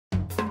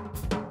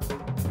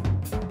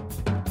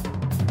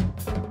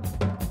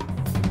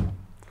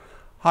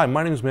Hi,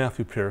 my name is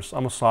Matthew Pierce.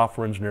 I'm a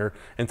software engineer,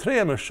 and today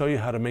I'm going to show you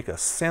how to make a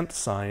cent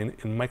sign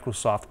in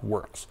Microsoft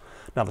Works.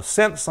 Now, the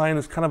cent sign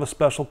is kind of a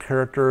special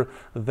character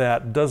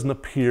that doesn't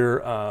appear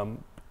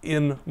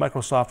in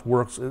Microsoft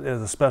Works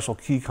as a special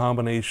key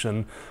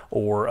combination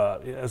or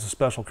as a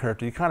special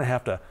character. You kind of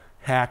have to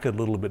hack it a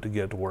little bit to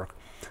get it to work.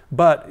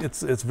 But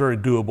it's very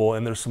doable,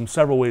 and there's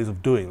several ways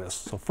of doing this.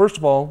 So first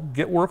of all,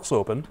 get Works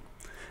open,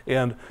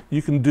 and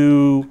you can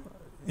do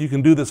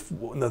this.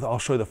 I'll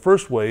show you the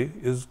first way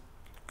is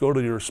go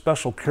to your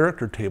special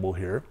character table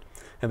here,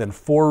 and then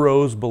 4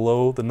 rows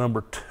below the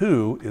number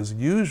 2 is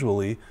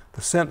usually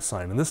the cent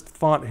sign. And this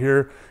font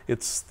here,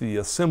 it's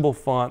the symbol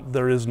font.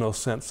 There is no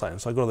cent sign.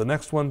 So I go to the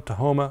next one,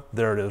 Tahoma.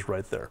 There it is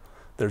right there.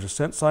 There's a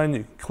cent sign.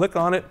 You can click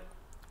on it,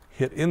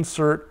 hit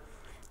Insert,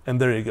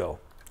 and there you go.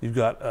 You've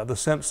got the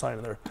cent sign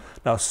in there.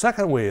 Now, a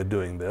second way of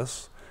doing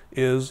this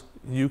is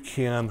you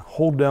can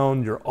hold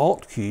down your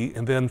Alt key,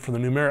 and then from the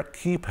numeric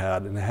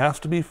keypad, and it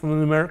has to be from the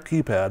numeric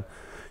keypad,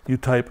 you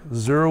type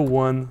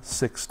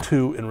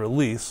 0162 in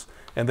release,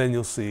 and then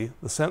you'll see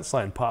the cent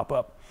sign pop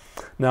up.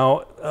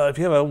 Now, if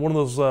you have one of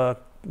those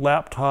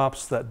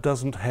laptops that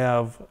doesn't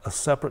have a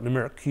separate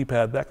numeric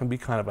keypad, that can be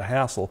kind of a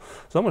hassle.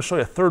 So I'm going to show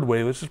you a third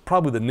way, which is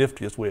probably the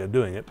niftiest way of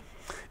doing it,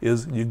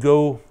 is you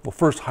go, well,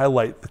 first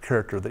highlight the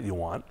character that you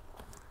want,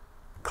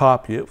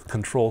 copy it with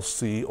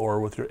Control-C or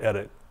with your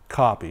Edit,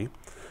 copy,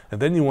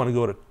 and then you want to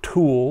go to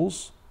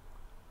Tools,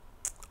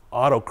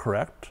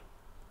 Autocorrect,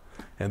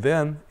 and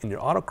then in your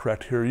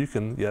autocorrect here, you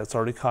can, it's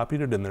already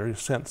copied it in there, your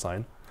cent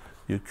sign.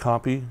 You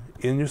copy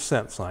in your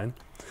cent sign,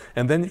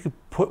 and then you can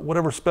put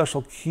whatever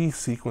special key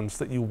sequence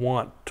that you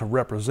want to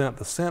represent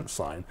the cent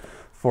sign.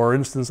 For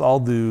instance, I'll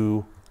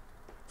do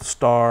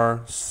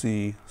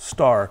 *C*,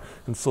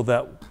 and so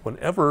that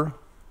whenever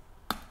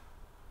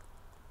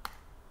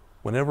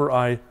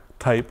I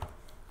type,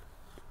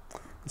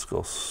 let's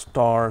go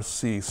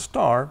 *C*,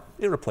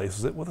 it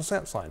replaces it with a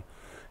cent sign.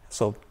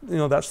 So,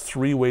 that's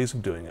 3 ways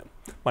of doing it.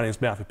 My name is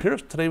Matthew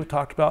Pierce. Today we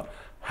talked about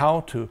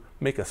how to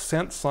make a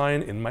cent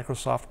sign in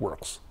Microsoft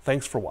Works.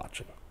 Thanks for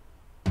watching.